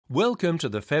Welcome to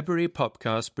the February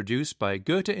POPCAST produced by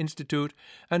Goethe-Institut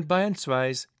and Bayern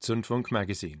 2's Zündfunk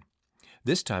magazine.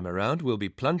 This time around, we'll be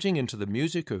plunging into the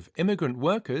music of immigrant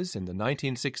workers in the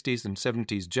 1960s and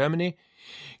 70s Germany,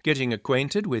 getting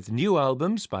acquainted with new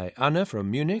albums by Anna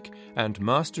from Munich and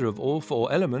Master of All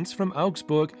Four Elements from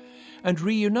Augsburg, and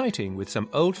reuniting with some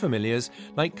old familiars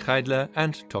like Kreidler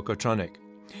and Tokotronic.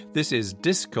 This is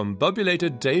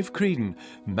discombobulated Dave Creedon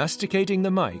masticating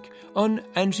the mic on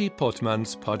Angie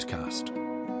Pottmanns Podcast.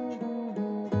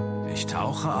 Ich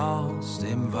tauche aus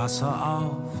dem Wasser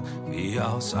auf, wie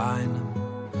aus einem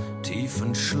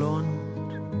tiefen Schlund.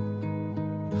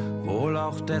 Wohl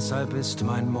auch deshalb ist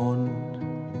mein Mund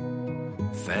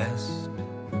fest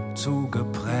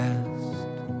zugepresst.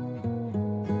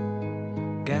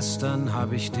 Gestern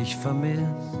hab ich dich vermisst.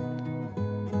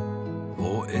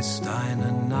 Wo ist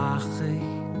deine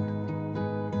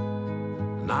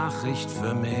Nachricht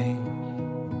für mich?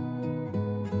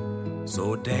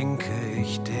 So denke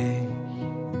ich dich.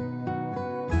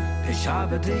 Ich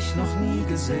habe dich noch nie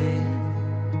gesehen,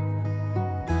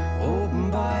 oben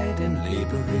bei den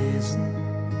Lebewesen.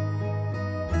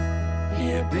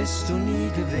 Hier bist du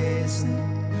nie gewesen,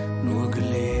 nur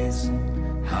gelesen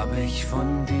habe ich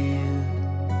von dir.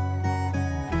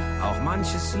 Auch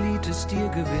manches Lied ist dir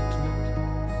gewidmet.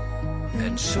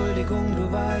 Entschuldigung,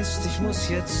 du weißt, ich muss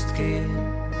jetzt gehen.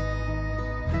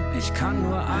 Ich kann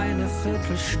nur eine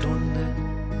Viertelstunde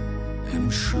im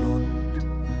Schlund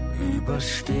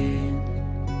überstehen.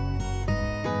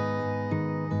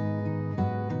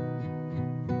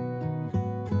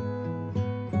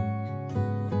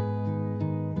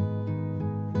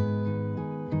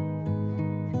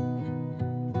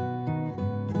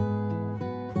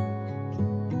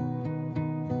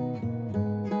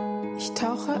 Ich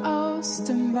tauche aus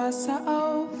dem Wasser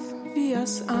auf, wie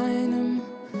aus einem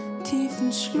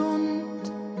tiefen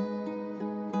Schlund.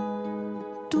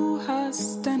 Du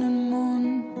hast deinen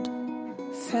Mund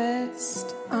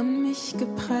fest an mich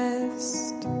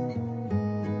gepresst,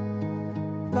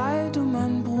 weil du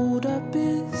mein Bruder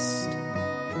bist,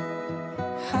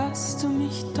 hast du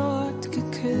mich dort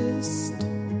geküsst.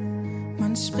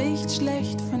 Man spricht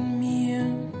schlecht von mir,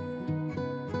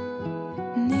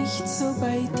 nicht so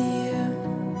bei dir.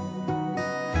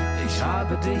 Ich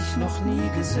habe dich noch nie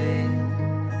gesehen,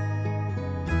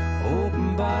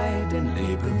 oben bei den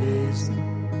Lebewesen.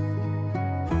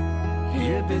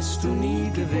 Hier bist du nie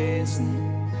gewesen,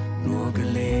 nur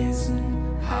gelesen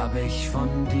habe ich von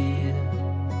dir.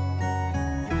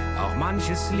 Auch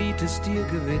manches Lied ist dir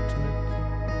gewidmet.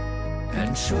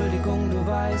 Entschuldigung, du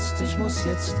weißt, ich muss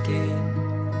jetzt gehen.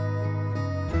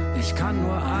 Ich kann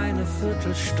nur eine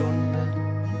Viertelstunde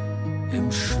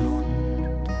im Schlund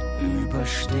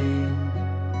überstehen.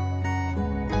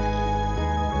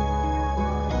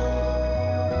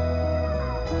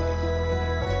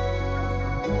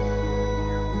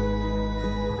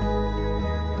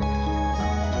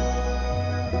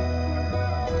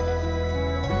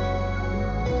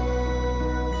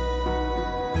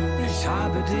 Ich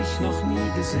habe dich noch nie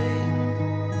gesehen,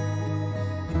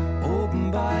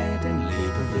 oben bei den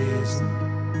Lebewesen.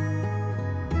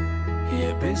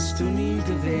 Hier bist du nie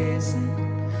gewesen,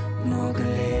 nur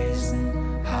gelesen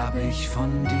habe ich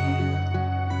von dir.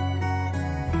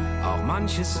 Auch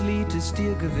manches Lied ist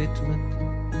dir gewidmet.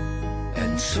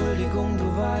 Entschuldigung,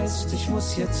 du weißt, ich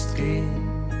muss jetzt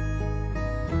gehen.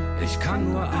 Ich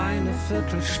kann nur eine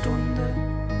Viertelstunde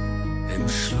im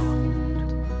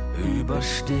Schlund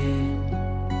überstehen.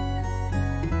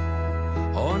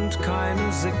 Und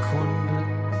keine Sekunde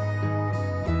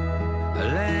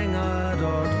länger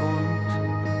dort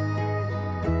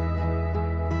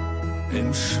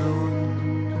im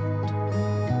Schlund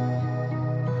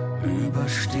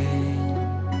überstehen.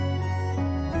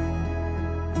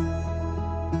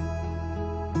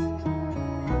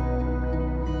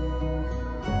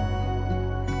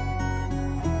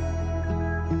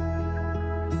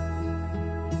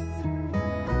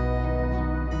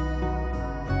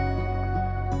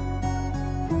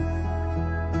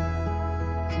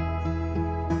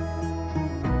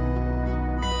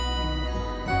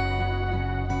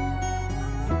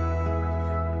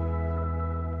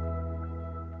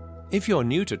 If you're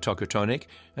new to Tokotronic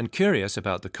and curious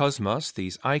about the cosmos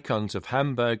these icons of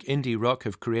Hamburg indie rock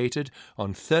have created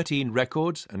on 13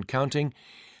 records and counting,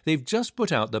 they've just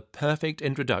put out the perfect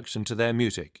introduction to their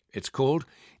music. It's called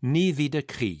Nie wieder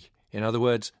Krieg, in other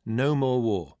words, No More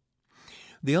War.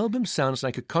 The album sounds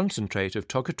like a concentrate of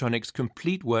Tokotronic's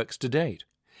complete works to date.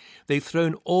 They've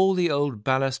thrown all the old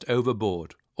ballast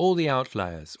overboard, all the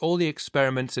outliers, all the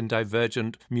experiments in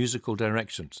divergent musical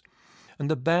directions. and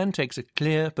the band takes a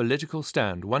clear political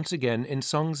stand once again in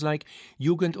songs like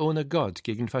Jugend ohne Gott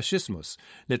gegen Faschismus,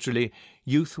 literally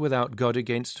Youth Without God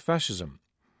Against Fascism.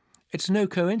 It's no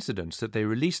coincidence that they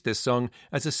released this song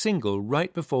as a single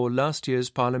right before last year's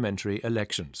parliamentary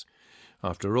elections.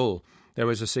 After all, there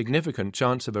was a significant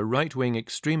chance of a right-wing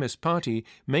extremist party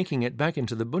making it back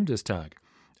into the Bundestag,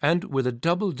 and with a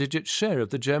double-digit share of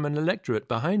the German electorate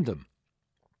behind them.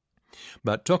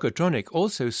 But Tokotronic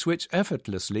also switch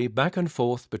effortlessly back and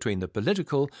forth between the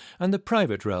political and the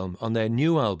private realm on their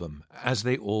new album, as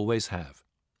they always have.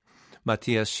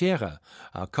 Matthias Scherer,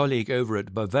 our colleague over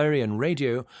at Bavarian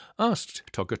Radio, asked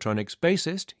Tokotronic's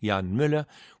bassist, Jan Müller,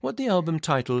 what the album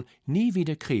title Nie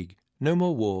wieder Krieg, No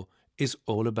More War is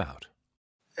all about.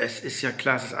 Es ist ja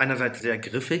klar, es ist einerseits sehr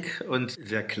griffig und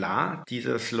sehr klar,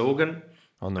 dieser Slogan.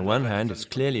 On the one hand, it's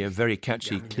clearly a very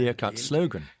catchy, clear-cut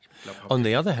slogan. On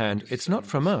the other hand, it's not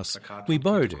from us. We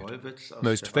borrowed it,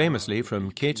 most famously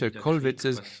from Käthe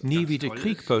Kollwitz's Nie wieder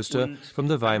Krieg poster from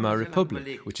the Weimar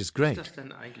Republic, which is great.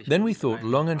 Then we thought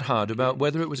long and hard about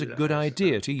whether it was a good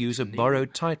idea to use a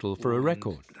borrowed title for a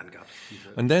record.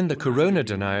 And then the corona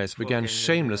deniers began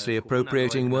shamelessly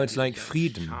appropriating words like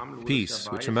Frieden, peace,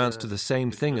 which amounts to the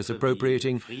same thing as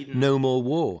appropriating no more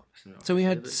war. So we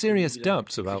had serious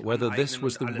doubts about whether this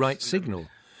was the right signal.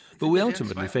 But we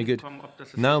ultimately figured,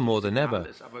 now more than ever,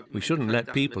 we shouldn't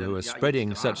let people who are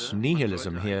spreading such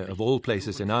nihilism here, of all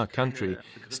places in our country,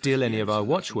 steal any of our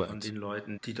watchwords.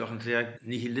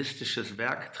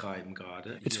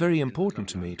 It's very important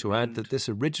to me to add that this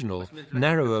original,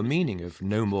 narrower meaning of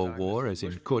no more war, as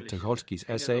in Kurt Tucholsky's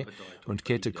essay and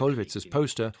Käthe Kollwitz's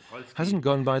poster, hasn't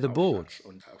gone by the board.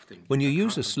 When you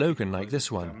use a slogan like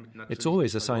this one, it's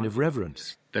always a sign of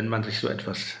reverence. Wenn man sich so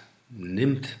etwas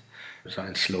nimmt, so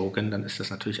ein Slogan, dann ist das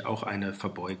natürlich auch eine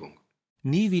Verbeugung.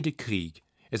 Nie wieder Krieg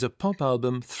is a pop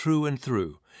album through and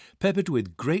through, peppered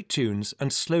with great tunes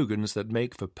and slogans that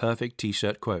make for perfect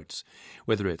T-shirt quotes,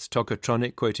 whether it's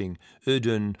Tokotronic quoting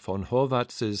Ödön von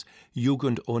Horvath's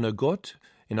Jugend ohne Gott,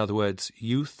 in other words,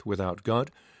 Youth Without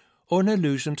God, or an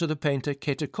allusion to the painter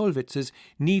Käthe Kollwitz's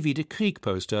Nie wieder Krieg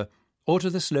poster, or to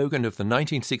the slogan of the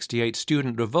 1968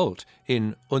 student revolt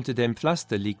in Unter dem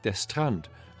Pflaster liegt der Strand,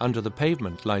 Under the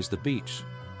Pavement Lies the Beach.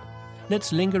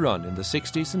 Let's linger on in the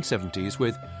 60s and 70s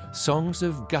with Songs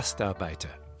of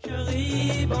Gastarbeiter.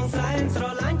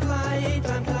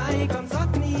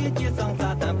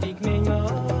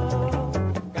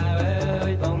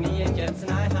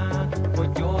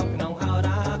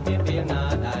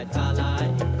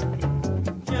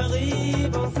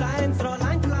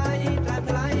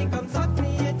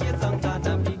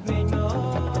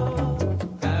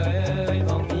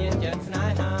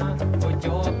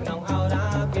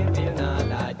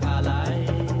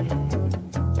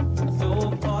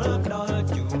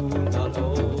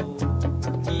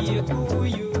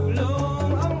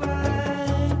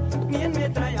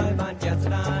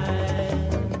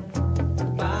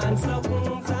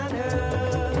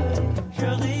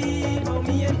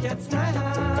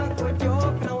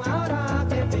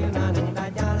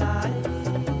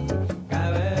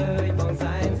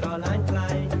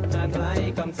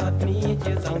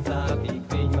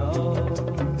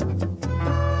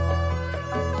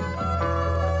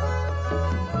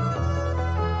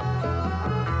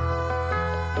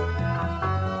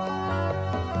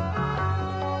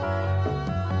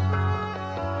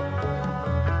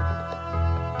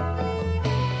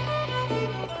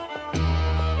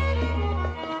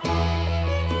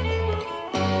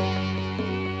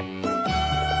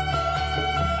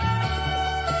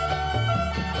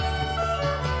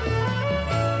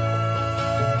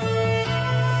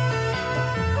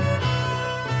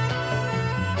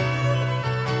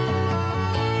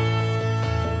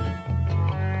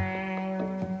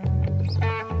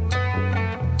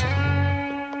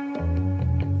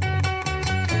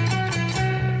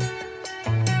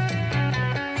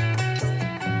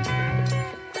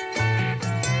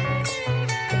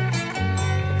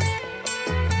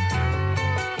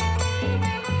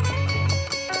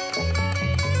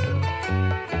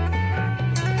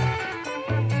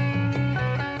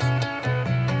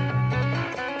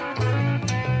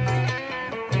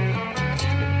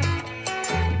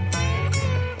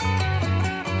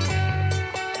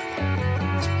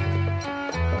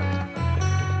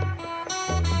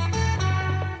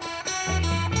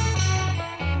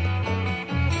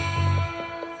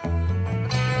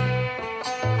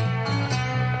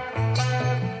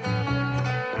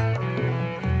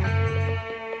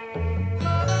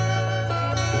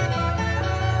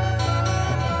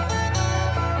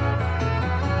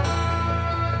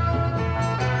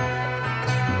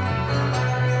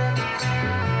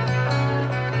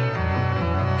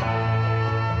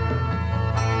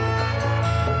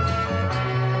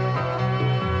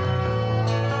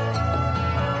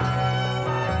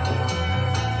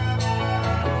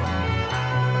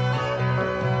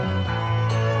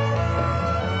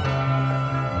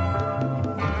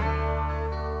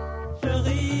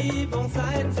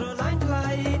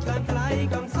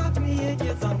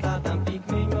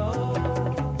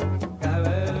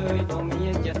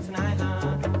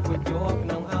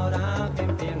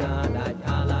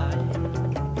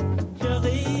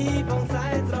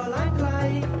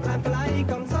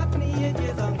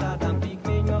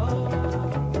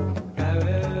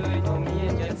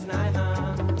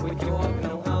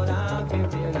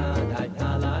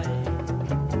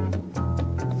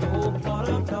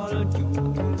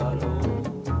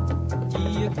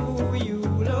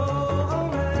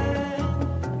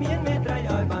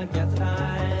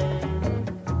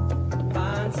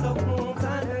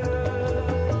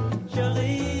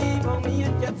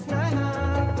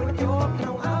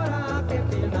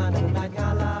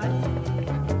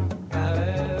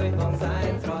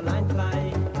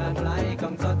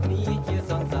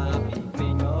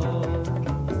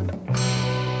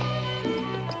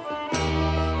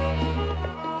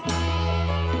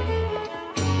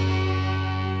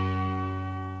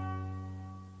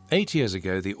 8 years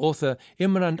ago, the author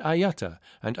Imran Ayata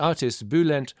and artist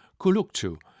Bülent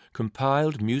Kulukçu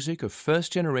compiled music of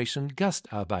first-generation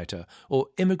Gastarbeiter, or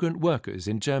immigrant workers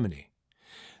in Germany.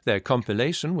 Their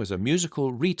compilation was a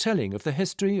musical retelling of the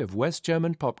history of West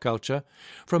German pop culture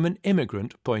from an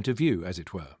immigrant point of view, as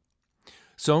it were.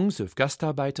 Songs of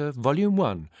Gastarbeiter Volume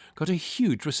 1 got a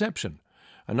huge reception,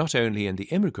 and not only in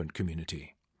the immigrant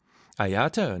community.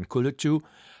 Ayata and Kulukçu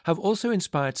have also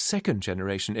inspired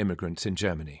second-generation immigrants in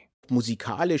Germany.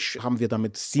 Musikalisch haben wir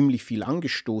damit ziemlich viel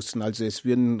angestoßen. Also es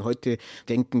würden heute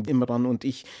denken, Imran und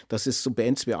ich, dass es so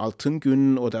Bands wie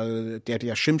Altın oder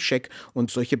der Şimşek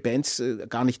und solche Bands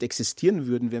gar nicht existieren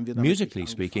würden, wenn wir damit Musically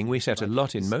speaking, we set a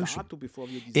lot in motion.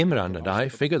 Imran and I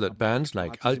figure that bands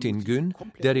like Altın Gün,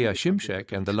 Derya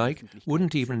Şimşek and the like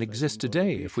wouldn't even exist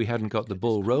today if we hadn't got the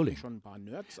ball rolling.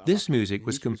 This music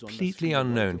was completely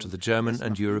unknown to the German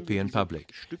and European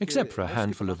public, except for a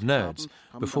handful of nerds,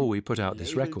 before we put out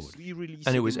this record.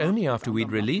 And it was only after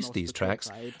we'd released these tracks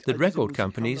that record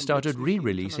companies started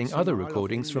re-releasing other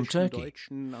recordings from Turkey.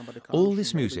 All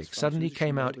this music suddenly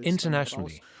came out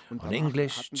internationally on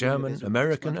English, German,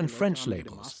 American and French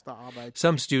labels.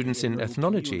 Some students in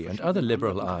ethnology and other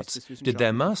liberal arts did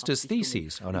their master's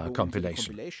theses on our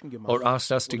compilation, or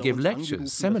asked us to give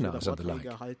lectures, seminars and the like.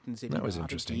 That was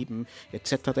interesting.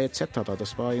 Etc.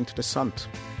 Das war interessant.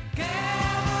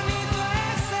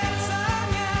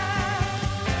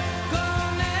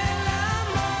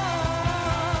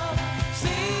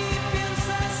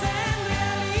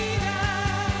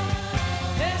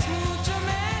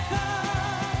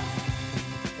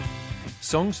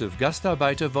 Songs of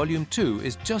Gastarbeiter Volume 2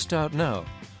 is just out now,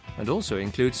 and also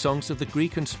includes songs of the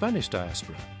Greek and Spanish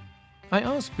diaspora. I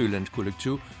asked Bülent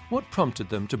Kulukçu what prompted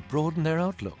them to broaden their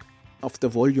outlook. Auf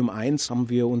der Volume 1 haben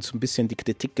wir uns ein bisschen die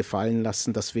Kritik gefallen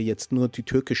lassen, dass wir jetzt nur die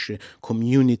türkische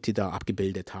Community da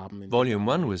abgebildet haben.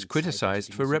 Volume 1 was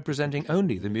criticized for representing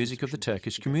only the music of the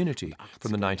Turkish community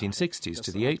from the 1960s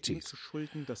to the 80s.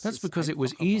 That's because it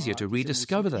was easier to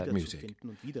rediscover that music.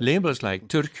 Labels like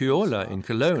Türküoğlu in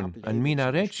Cologne and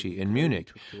Minaretçi in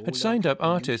Munich had signed up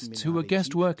artists who were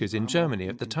guest workers in Germany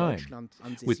at the time,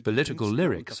 with political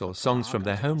lyrics or songs from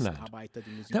their homeland.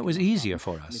 That was easier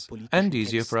for us, and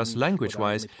easier for us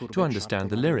language-wise to understand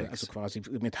the lyrics. Also quasi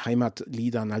mit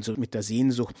Heimatliedern, also mit der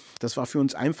Sehnsucht. Das war für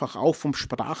uns einfach auch vom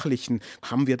Sprachlichen,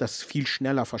 haben wir das viel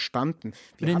schneller verstanden.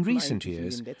 But in recent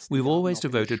years, we've always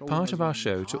devoted part of our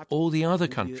show to all the other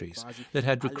countries that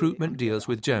had recruitment deals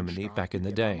with Germany back in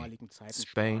the day.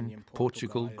 Spain,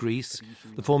 Portugal, Greece,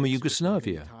 the former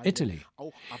Yugoslavia, Italy.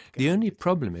 The only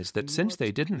problem is that since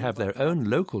they didn't have their own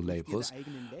local labels,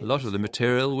 a lot of the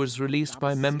material was released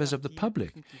by members of the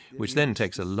public, which then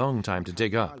takes a long time to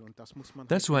dig up.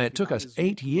 That's why it took us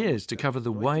 8 years to cover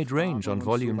the wide range on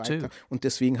Volume 2. Und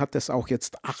deswegen hat es auch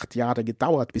jetzt 8 Jahre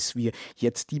gedauert, bis wir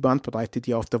jetzt die Bandbreite,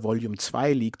 die auf der Volume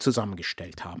 2 liegt,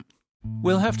 zusammengestellt haben.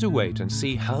 We'll have to wait and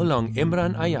see how long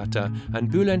Imran Ayata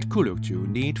and Bülent Kulukçu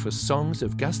need for Songs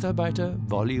of Gastarbeiter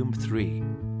Volume 3.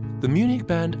 The Munich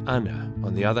band Anna,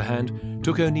 on the other hand,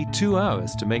 took only 2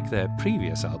 hours to make their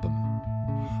previous album.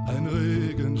 Ein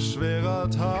regenschwerer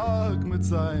Tag mit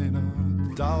seiner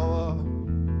Dauer.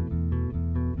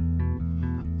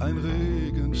 Ein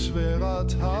regenschwerer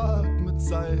Tag mit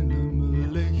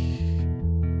seinem Licht.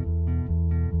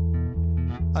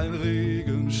 Ein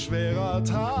regenschwerer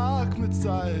Tag mit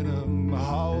seinem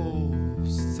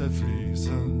Haus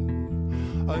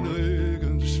zerfließen. Ein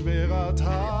regenschwerer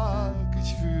Tag,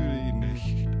 ich fühle ihn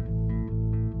nicht.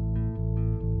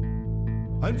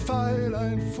 Ein Pfeil,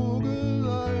 ein Vogel,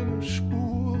 eine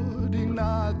Spur, die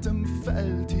naht im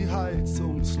Feld, die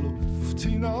Heizungsluft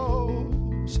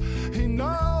hinaus,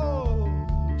 hinaus,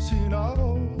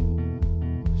 hinaus.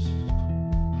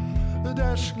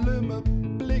 Der schlimme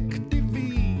Blick, die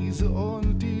Wiese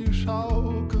und die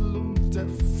Schaukel und der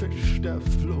Fisch, der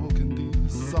flog in die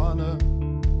Sonne.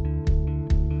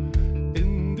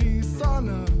 In die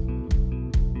Sonne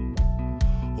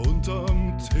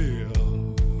unterm Teer.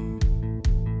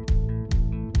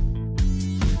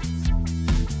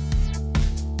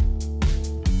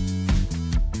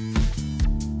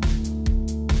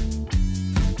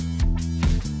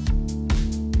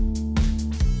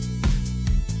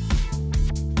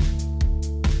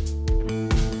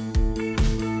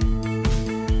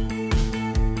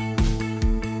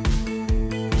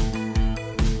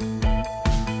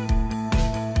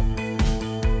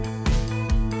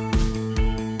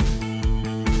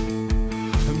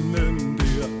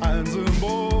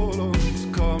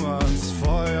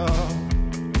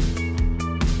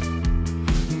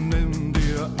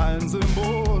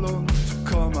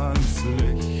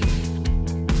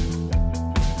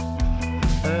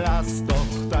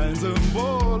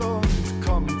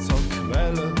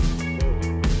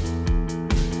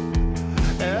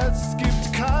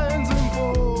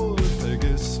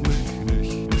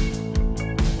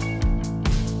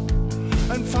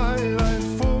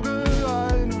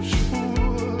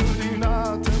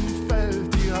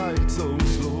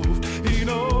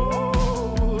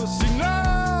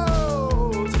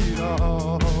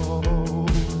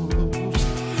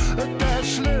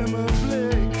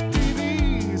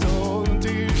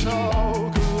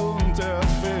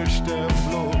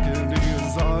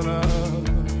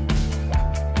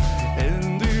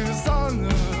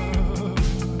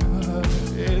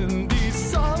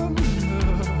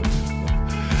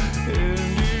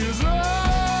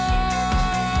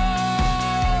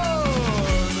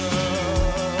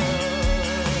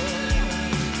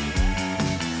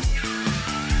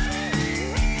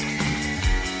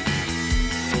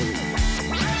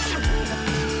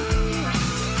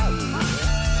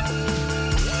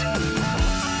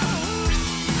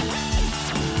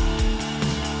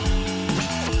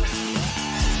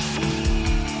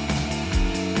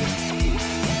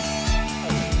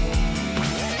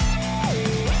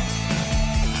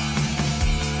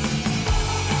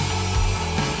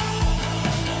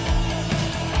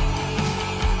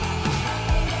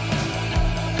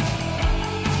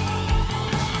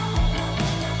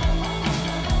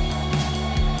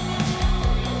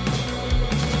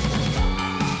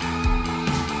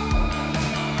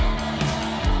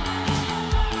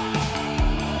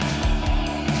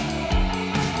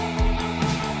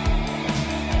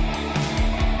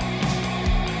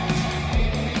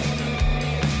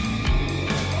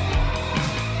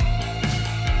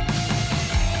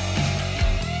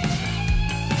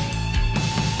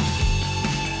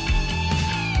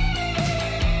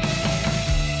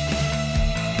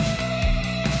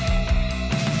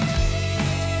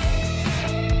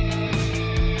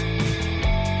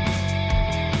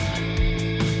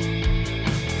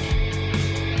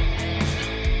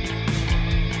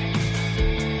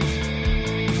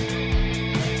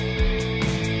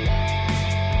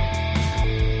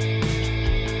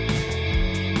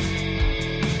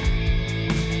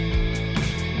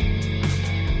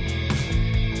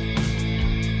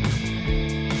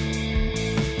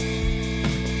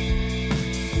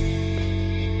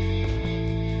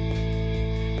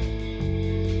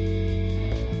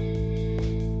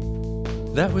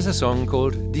 That was a song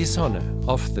called Die Sonne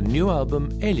off the new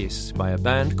album Elis by a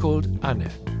band called Anne.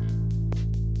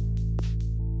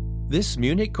 This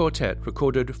Munich quartet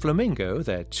recorded Flamingo,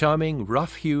 their charming,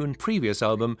 rough-hewn previous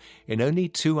album, in only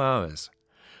 2 hours.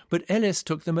 But Elis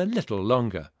took them a little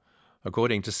longer.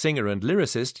 According to singer and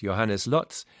lyricist Johannes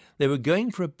Lotz, they were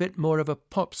going for a bit more of a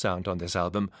pop sound on this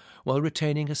album while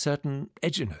retaining a certain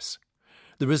edginess.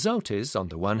 The result is, on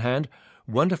the one hand,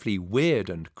 wonderfully weird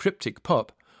and cryptic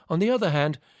pop. On the other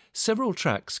hand, several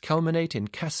tracks culminate in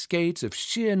cascades of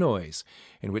sheer noise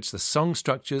in which the song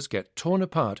structures get torn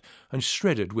apart and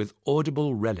shredded with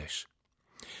audible relish.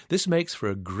 This makes for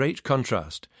a great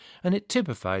contrast, and it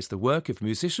typifies the work of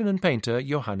musician and painter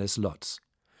Johannes Lotz.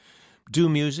 Do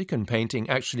music and painting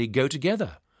actually go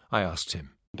together? I asked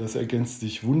him. Das ergänzt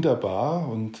sich wunderbar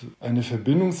und eine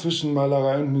Verbindung zwischen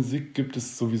Malerei und Musik gibt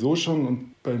es sowieso schon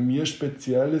und bei mir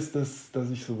speziell ist das, dass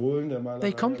ich sowohl in der Malerei...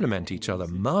 They complement each other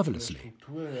marvelously.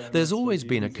 There's always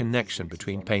been a connection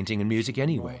between painting and music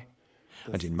anyway.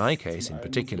 And in my case in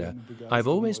particular, I've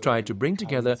always tried to bring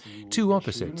together two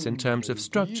opposites in terms of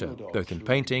structure, both in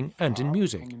painting and in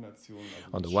music.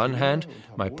 On the one hand,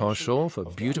 my penchant for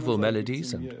beautiful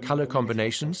melodies and color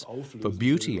combinations, for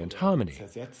beauty and harmony.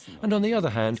 And on the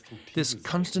other hand, this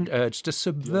constant urge to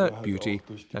subvert beauty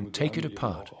and take it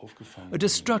apart. A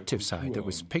destructive side that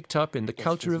was picked up in the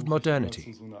culture of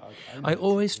modernity. I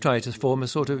always try to form a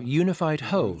sort of unified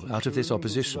whole out of this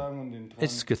opposition.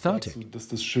 It's cathartic. Dass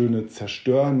das Schöne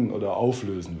zerstören oder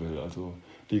auflösen will, also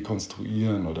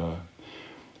dekonstruieren oder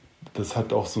das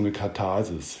hat auch so eine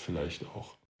Katharsis vielleicht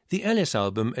auch. The Ellis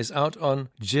album is out on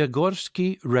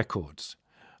Dziergorski Records,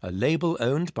 a label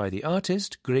owned by the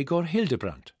artist Gregor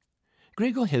Hildebrandt.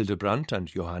 Gregor Hildebrandt and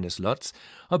Johannes Lotz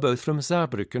are both from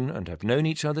Saarbrücken and have known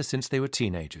each other since they were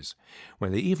teenagers,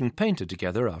 when they even painted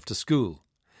together after school.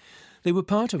 They were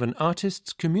part of an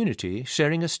artists' community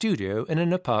sharing a studio in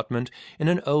an apartment in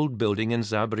an old building in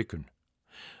Saarbrücken.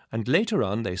 And later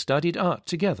on they studied art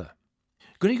together.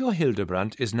 Gregor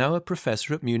Hildebrandt is now a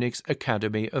professor at Munich's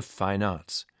Academy of Fine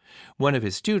Arts. One of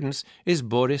his students is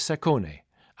Boris Sakone,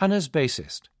 Anna's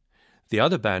bassist. The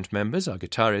other band members are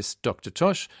guitarists Dr.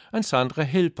 Tosh and Sandra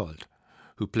Hilpold,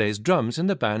 who plays drums in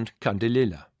the band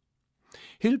Candelilla.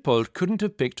 Hilpold couldn't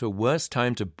have picked a worse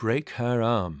time to break her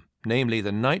arm, namely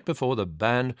the night before the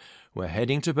band were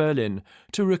heading to Berlin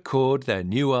to record their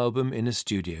new album in a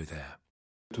studio there.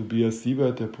 Tobias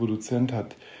Siebert, der Produzent,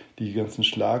 hat die ganzen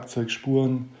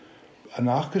Schlagzeugspuren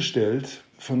nachgestellt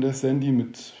von der Sandy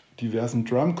mit diversen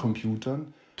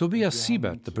Drumcomputern. Tobias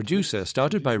Siebert, the producer,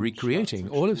 started by recreating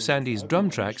all of Sandy's drum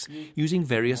tracks using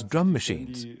various drum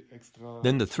machines.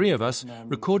 Then the three of us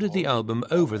recorded the album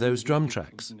over those drum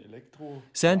tracks.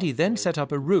 Sandy then set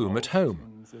up a room at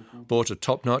home, bought a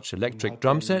top-notch electric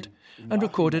drum set, and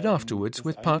recorded afterwards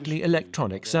with partly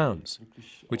electronic sounds,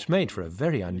 which made for a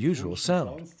very unusual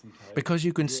sound, because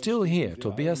you can still hear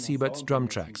Tobias Siebert's drum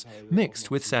tracks mixed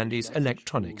with Sandy's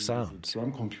electronic sounds.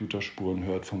 Drumcomputerspuren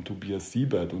hört von Tobias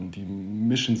Siebert und die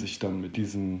mischen sich dann mit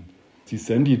diesen, die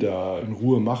Sandy da in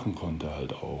Ruhe machen konnte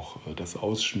halt auch, das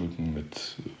Ausschmücken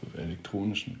mit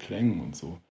elektronischen Klängen und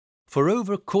so. For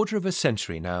over a quarter of a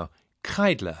century now,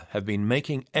 Kreidler have been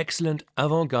making excellent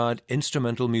avant-garde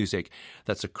instrumental music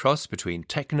that's a cross between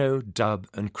techno, dub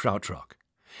and krautrock.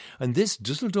 And this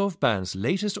Düsseldorf band's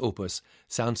latest opus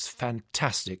sounds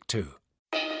fantastic too.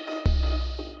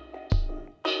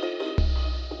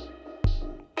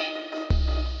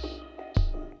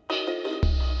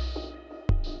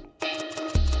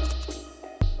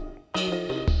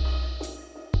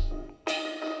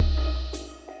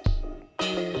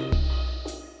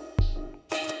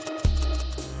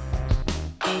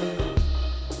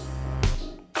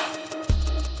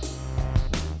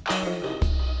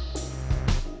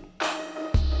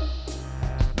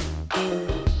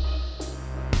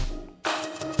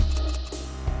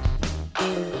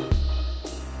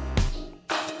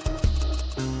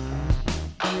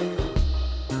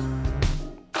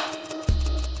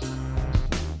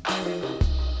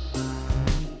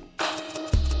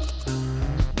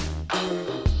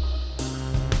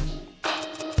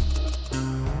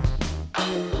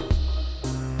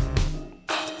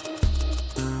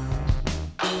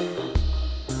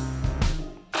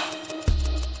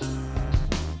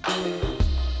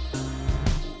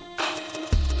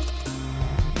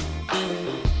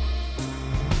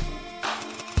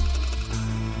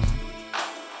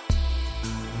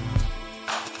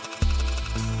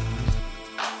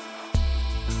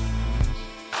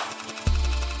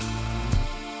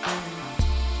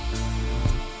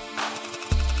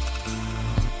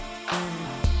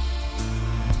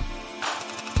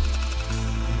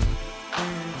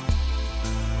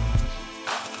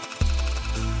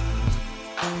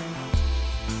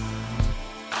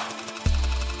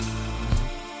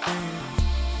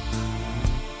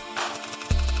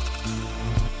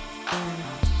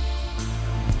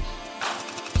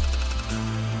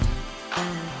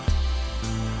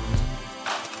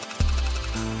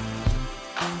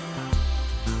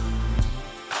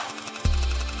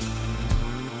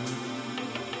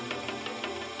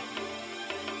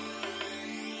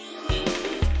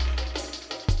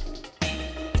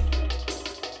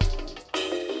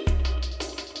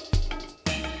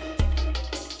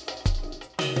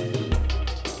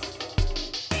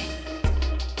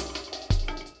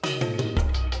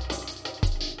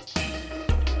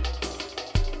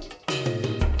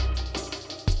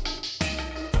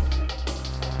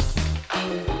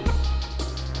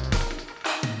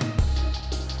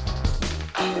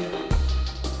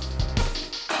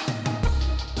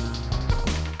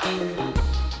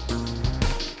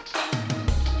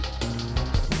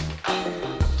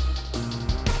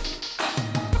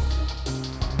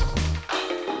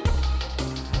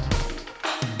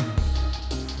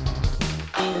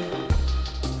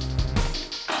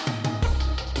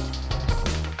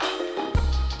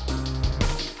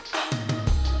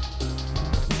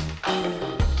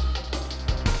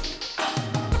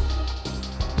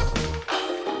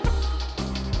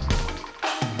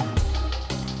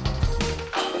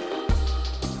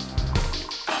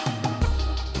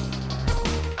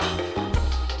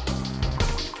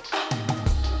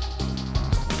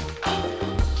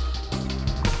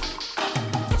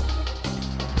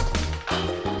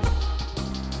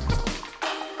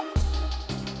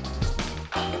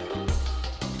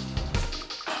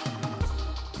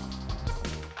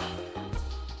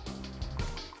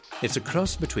 It's a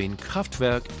cross between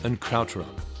Kraftwerk and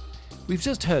Krautrock. We've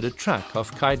just heard a track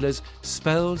off Kreidler's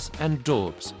Spells and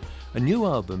Daubs, a new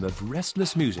album of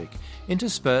restless music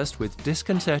interspersed with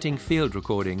disconcerting field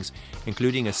recordings,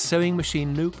 including a sewing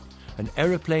machine loop, an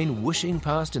aeroplane whooshing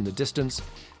past in the distance,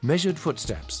 measured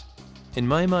footsteps. In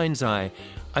my mind's eye,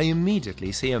 I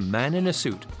immediately see a man in a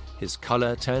suit, his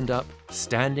collar turned up,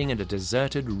 standing in a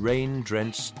deserted,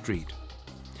 rain-drenched street.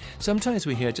 Sometimes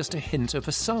we hear just a hint of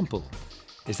a sample.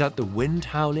 Is that the wind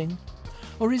howling?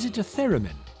 Or is it a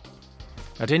theremin?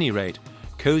 At any rate,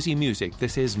 cosy music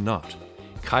this is not.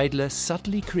 Kreidler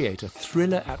subtly create a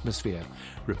thriller atmosphere,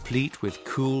 replete with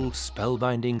cool,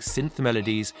 spellbinding synth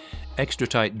melodies,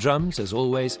 extra-tight drums as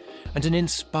always, and an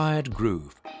inspired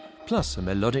groove, plus a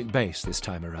melodic bass this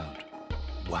time around.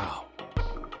 Wow.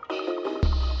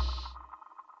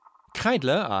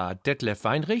 Kreidler are Detlef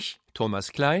Weinrich,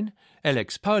 Thomas Klein,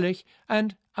 Alex Paulich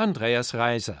and Andreas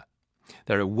Reiser.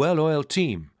 They're a well-oiled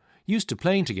team, used to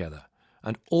playing together,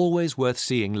 and always worth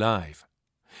seeing live.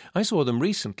 I saw them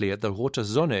recently at the Rote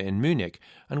Sonne in Munich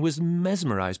and was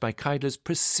mesmerized by Kreidler's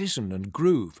precision and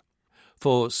groove.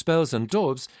 For Spells and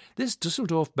Daubs, this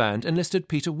Düsseldorf band enlisted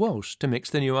Peter Walsh to mix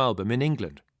the new album in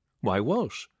England. Why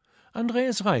Walsh?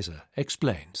 Andreas Reiser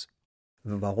explains.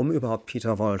 Warum überhaupt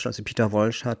Peter Walsh? Also Peter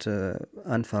Walsh hatte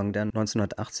Anfang der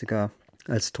 1980er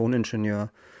als Toningenieur,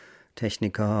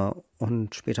 Techniker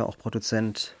und später auch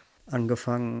Produzent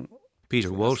angefangen.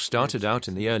 Peter Walsh started out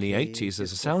in the early 80s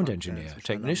as a sound engineer,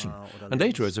 technician, and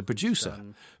later as a producer,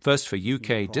 first for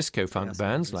UK disco-funk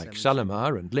bands like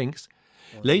Shalimar and Lynx,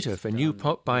 later for new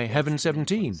pop by Heaven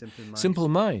 17, Simple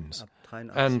Minds,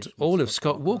 and all of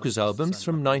Scott Walker's albums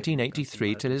from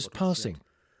 1983 till his passing.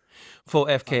 For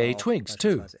FKA Twigs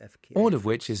too, all of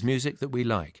which is music that we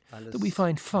like, that we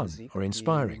find fun or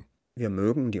inspiring. Wir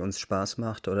mögen, die uns Spaß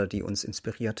macht oder die uns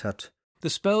inspiriert hat. The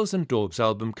Spells and Daubs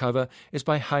album cover is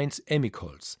by Heinz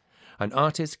Emmikholz, an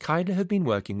artist Kreidler have been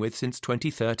working with since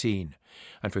 2013,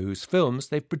 and for whose films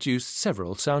they've produced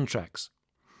several soundtracks.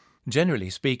 Generally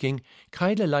speaking,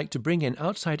 Kreidler like to bring in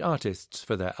outside artists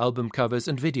for their album covers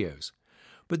and videos.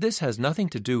 But this has nothing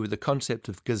to do with the concept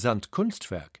of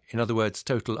Gesamtkunstwerk, in other words,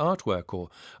 total artwork or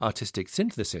artistic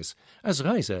synthesis, as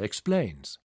Reiser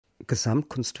explains.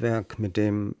 Gesamtkunstwerk, mit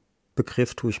dem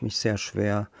Begriff tue ich mich sehr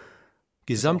schwer.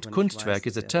 Gesamtkunstwerk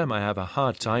is a term I have a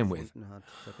hard time with.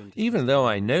 Even though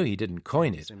I know he didn't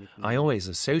coin it, I always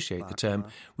associate the term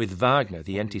with Wagner,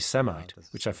 the anti-Semite,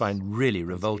 which I find really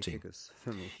revolting.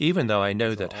 Even though I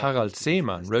know that Harald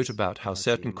Seemann wrote about how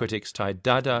certain critics tied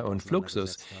Dada and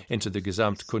Fluxus into the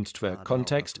Gesamtkunstwerk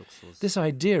context, this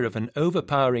idea of an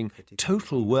overpowering,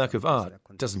 total work of art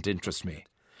doesn't interest me.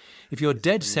 If you're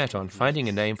dead set on finding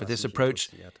a name for this approach,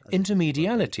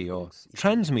 intermediality or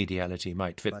transmediality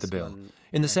might fit the bill,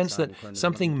 in the sense that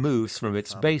something moves from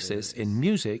its basis in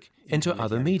music into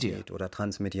other media. Oder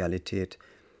Transmedialität,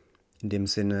 in dem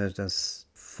Sinne, dass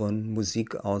von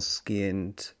Musik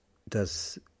ausgehend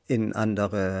das in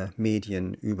andere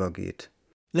Medien übergeht.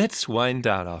 Let's wind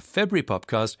down our February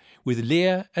podcast with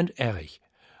Lea and Erich,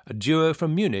 a duo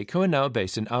from Munich who are now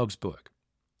based in Augsburg.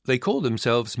 They call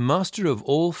themselves Master of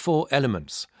All Four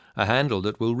Elements, a handle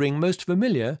that will ring most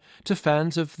familiar to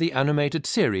fans of the animated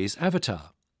series Avatar.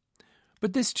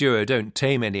 But this duo don't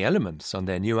tame any elements on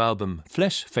their new album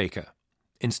Flesh Faker.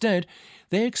 Instead,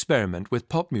 they experiment with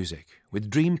pop music, with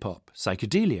dream pop,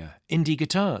 psychedelia, indie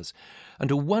guitars,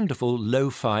 and a wonderful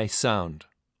lo-fi sound.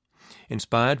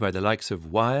 Inspired by the likes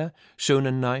of Wire,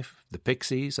 Shonen Knife, the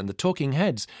Pixies and the Talking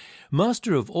Heads,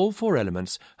 Master of All Four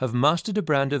Elements have mastered a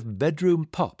brand of bedroom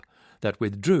pop that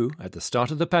withdrew at the start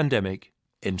of the pandemic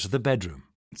into the bedroom.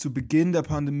 Zu Beginn der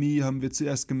Pandemie haben wir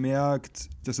zuerst gemerkt,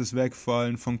 dass das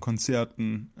Wegfallen von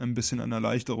Konzerten ein bisschen eine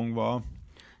Erleichterung war.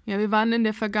 Ja, wir waren in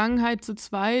der Vergangenheit zu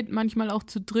zweit, manchmal auch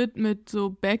zu dritt mit so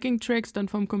Backing-Tracks dann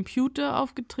vom Computer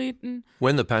aufgetreten.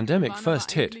 When the pandemic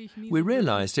first hit, we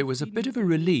realized it was a bit of a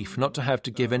relief not to have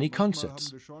to give any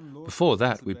concerts. Before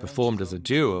that, we performed as a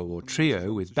duo or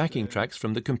trio with backing tracks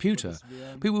from the computer,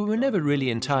 but we were never really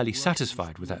entirely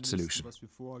satisfied with that solution.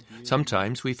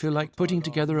 Sometimes we feel like putting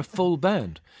together a full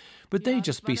band, but they'd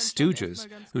just be stooges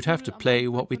who'd have to play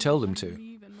what we tell them to,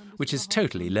 which is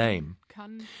totally lame.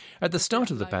 At the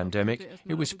start of the pandemic,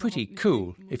 it was pretty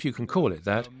cool, if you can call it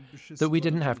that we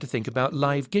didn't have to think about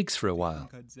live gigs for a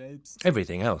while.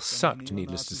 Everything else sucked,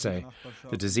 needless to say.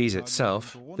 The disease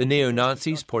itself, the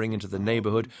neo-Nazis pouring into the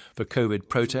neighbourhood for COVID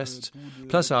protests,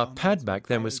 plus our pad back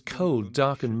then was cold,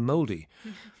 dark and mouldy.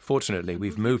 Fortunately,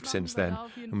 we've moved since then,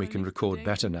 and we can record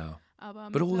better now.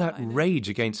 But all that rage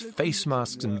against face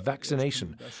masks and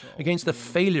vaccination, against the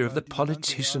failure of the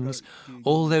politicians,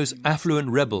 all those affluent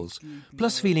rebels,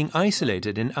 plus feeling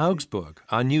isolated in Augsburg,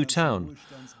 our new town,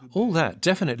 all that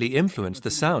definitely influenced the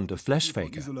sound of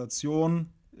Fleshfaker. Isolation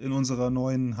in unserer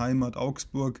neuen Heimat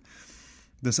Augsburg,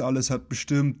 das alles hat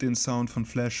bestimmt den Sound von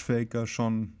Fleshfaker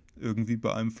schon irgendwie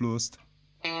beeinflusst.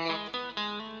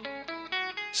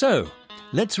 So,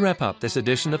 let's wrap up this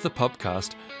edition of the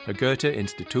POPCAST, a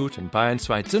Goethe-Institut and Bayern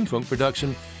 2 Zündfunk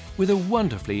production, with a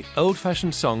wonderfully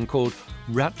old-fashioned song called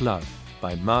Rat Love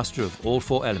by Master of All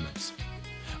Four Elements.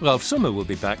 Ralph Summer will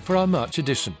be back for our March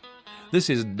edition. This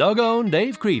is Doggone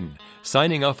Dave Creedon,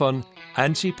 signing off on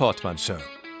Antje Portman Show.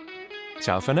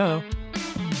 Ciao for now.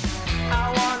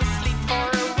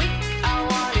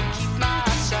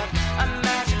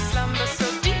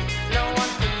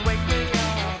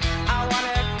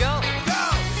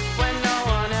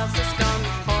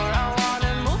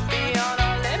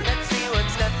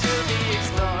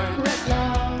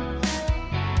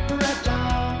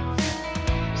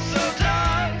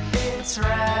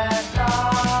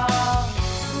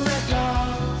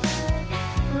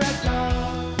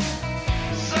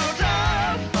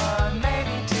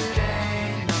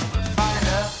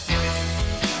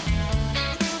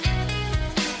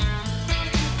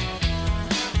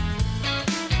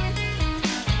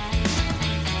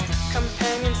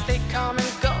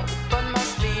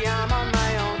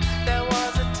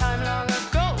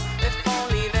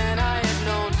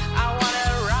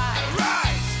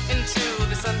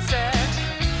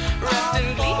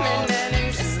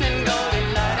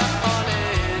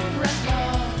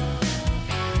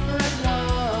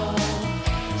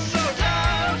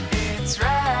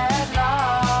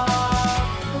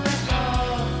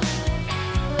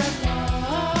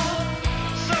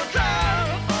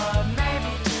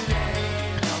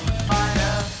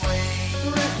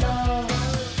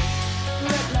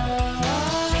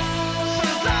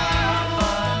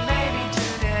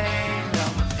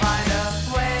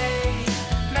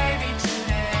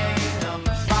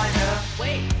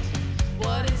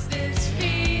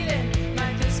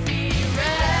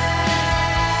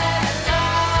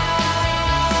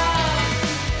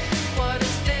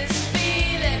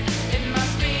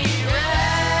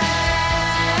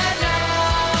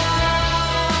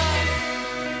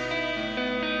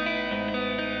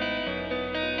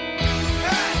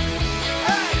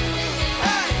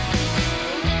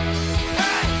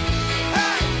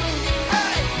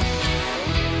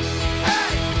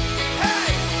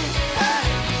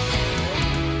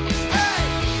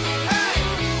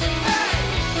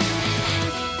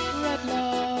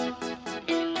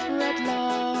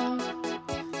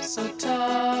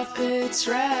 It's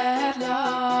red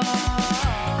love.